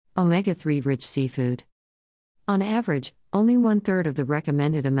Omega-3 rich seafood. On average, only 1/3 of the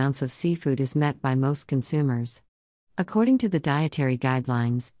recommended amounts of seafood is met by most consumers. According to the dietary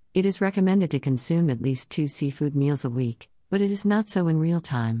guidelines, it is recommended to consume at least 2 seafood meals a week, but it is not so in real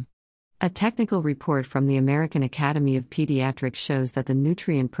time. A technical report from the American Academy of Pediatrics shows that the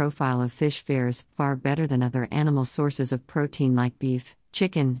nutrient profile of fish fares far better than other animal sources of protein like beef,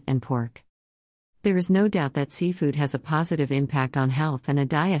 chicken, and pork. There is no doubt that seafood has a positive impact on health, and a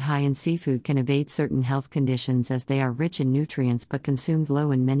diet high in seafood can evade certain health conditions as they are rich in nutrients but consumed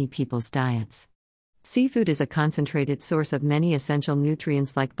low in many people's diets. Seafood is a concentrated source of many essential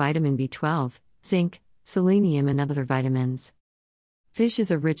nutrients like vitamin B12, zinc, selenium, and other vitamins. Fish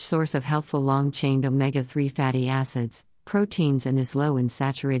is a rich source of healthful long-chained omega-3 fatty acids, proteins, and is low in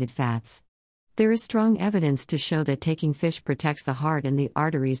saturated fats. There is strong evidence to show that taking fish protects the heart and the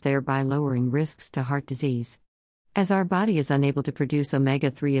arteries, thereby lowering risks to heart disease. As our body is unable to produce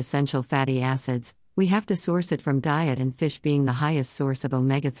omega-3 essential fatty acids, we have to source it from diet, and fish being the highest source of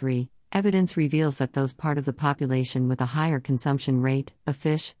omega-3, evidence reveals that those part of the population with a higher consumption rate of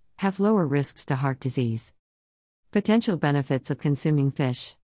fish have lower risks to heart disease. Potential benefits of consuming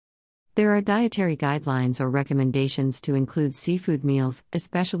fish. There are dietary guidelines or recommendations to include seafood meals,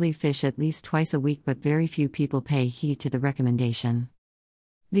 especially fish, at least twice a week, but very few people pay heed to the recommendation.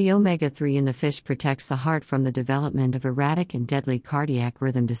 The omega-3 in the fish protects the heart from the development of erratic and deadly cardiac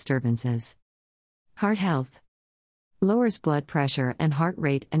rhythm disturbances. Heart health. Lowers blood pressure and heart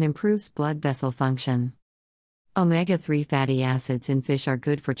rate and improves blood vessel function. Omega-3 fatty acids in fish are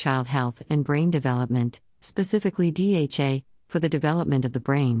good for child health and brain development, specifically DHA, for the development of the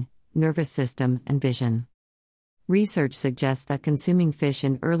brain, nervous system, and vision. Research suggests that consuming fish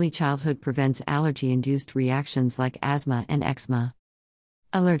in early childhood prevents allergy-induced reactions like asthma and eczema.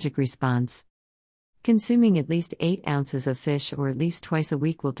 Allergic response. Consuming at least 8 ounces of fish or at least twice a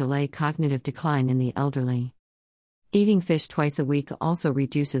week will delay cognitive decline in the elderly. Eating fish twice a week also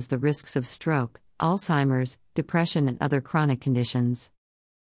reduces the risks of stroke, Alzheimer's, depression, and other chronic conditions.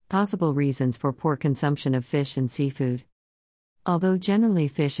 Possible reasons for poor consumption of fish and seafood. Although generally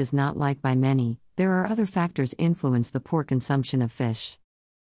fish is not liked by many, there are other factors influence the poor consumption of fish.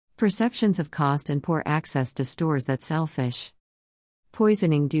 Perceptions of cost and poor access to stores that sell fish.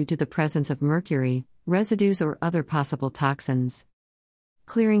 Poisoning due to the presence of mercury, residues, or other possible toxins.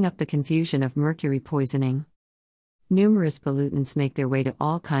 Clearing up the confusion of mercury poisoning. Numerous pollutants make their way to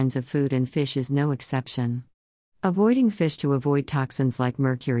all kinds of food, and fish is no exception. Avoiding fish to avoid toxins like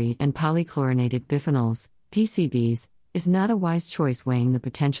mercury and polychlorinated biphenyls, PCBs, is not a wise choice, weighing the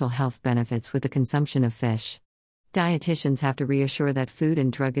potential health benefits with the consumption of fish. Dietitians have to reassure that Food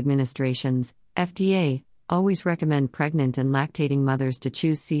and Drug Administration's, FDA, always recommend pregnant and lactating mothers to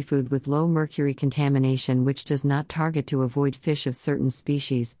choose seafood with low mercury contamination, which does not target to avoid fish of certain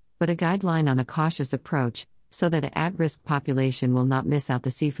species, but a guideline on a cautious approach, so that an at-risk population will not miss out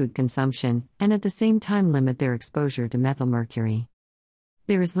the seafood consumption, and at the same time limit their exposure to methylmercury.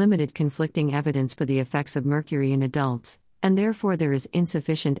 There is limited conflicting evidence for the effects of mercury in adults, and therefore there is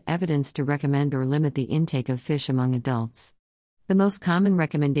insufficient evidence to recommend or limit the intake of fish among adults. The most common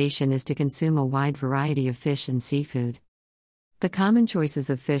recommendation is to consume a wide variety of fish and seafood. The common choices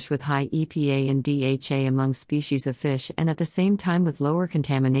of fish with high EPA and DHA among species of fish and at the same time with lower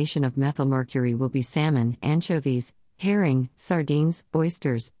contamination of methylmercury will be salmon, anchovies, herring, sardines,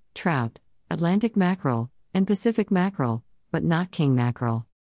 oysters, trout, Atlantic mackerel, and Pacific mackerel, but not king mackerel.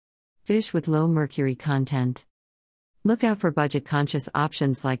 Fish with low mercury content. Look out for budget-conscious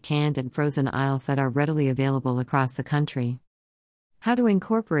options like canned and frozen aisles that are readily available across the country. How to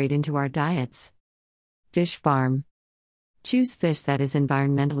incorporate into our diets. Fish farm. Choose fish that is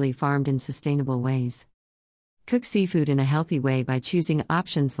environmentally farmed in sustainable ways. Cook seafood in a healthy way by choosing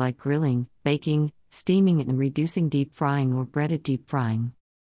options like grilling, baking, steaming, and reducing deep frying or breaded deep frying.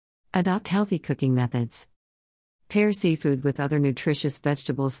 Adopt healthy cooking methods. Pair seafood with other nutritious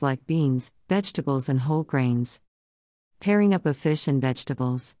vegetables like beans, vegetables, and whole grains. Pairing up of fish and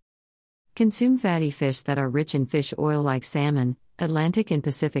vegetables. Consume fatty fish that are rich in fish oil like salmon, Atlantic and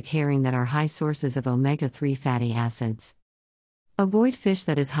Pacific herring that are high sources of omega-3 fatty acids. Avoid fish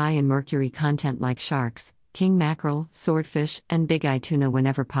that is high in mercury content like sharks, king mackerel, swordfish, and big-eye tuna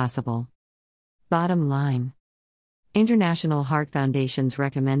whenever possible. Bottom line. International Heart Foundations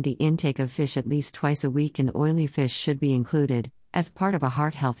recommend the intake of fish at least twice a week, and oily fish should be included, as part of a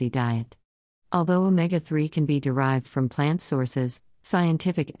heart-healthy diet. Although omega-3 can be derived from plant sources,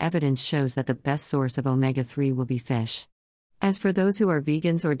 scientific evidence shows that the best source of omega-3 will be fish. As for those who are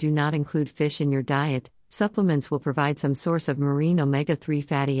vegans or do not include fish in your diet, supplements will provide some source of marine omega-3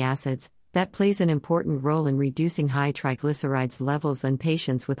 fatty acids, that plays an important role in reducing high triglycerides levels in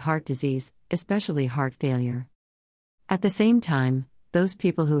patients with heart disease, especially heart failure. At the same time, those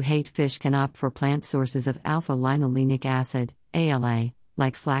people who hate fish can opt for plant sources of alpha-linolenic acid, ALA,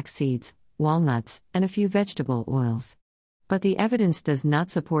 like flax seeds, walnuts, and a few vegetable oils. But the evidence does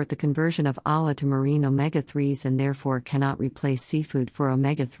not support the conversion of ALA to marine omega-3s and therefore cannot replace seafood for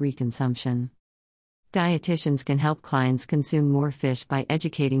omega-3 consumption. Dietitians can help clients consume more fish by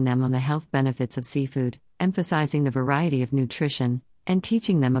educating them on the health benefits of seafood, emphasizing the variety of nutrition, and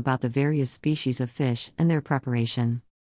teaching them about the various species of fish and their preparation.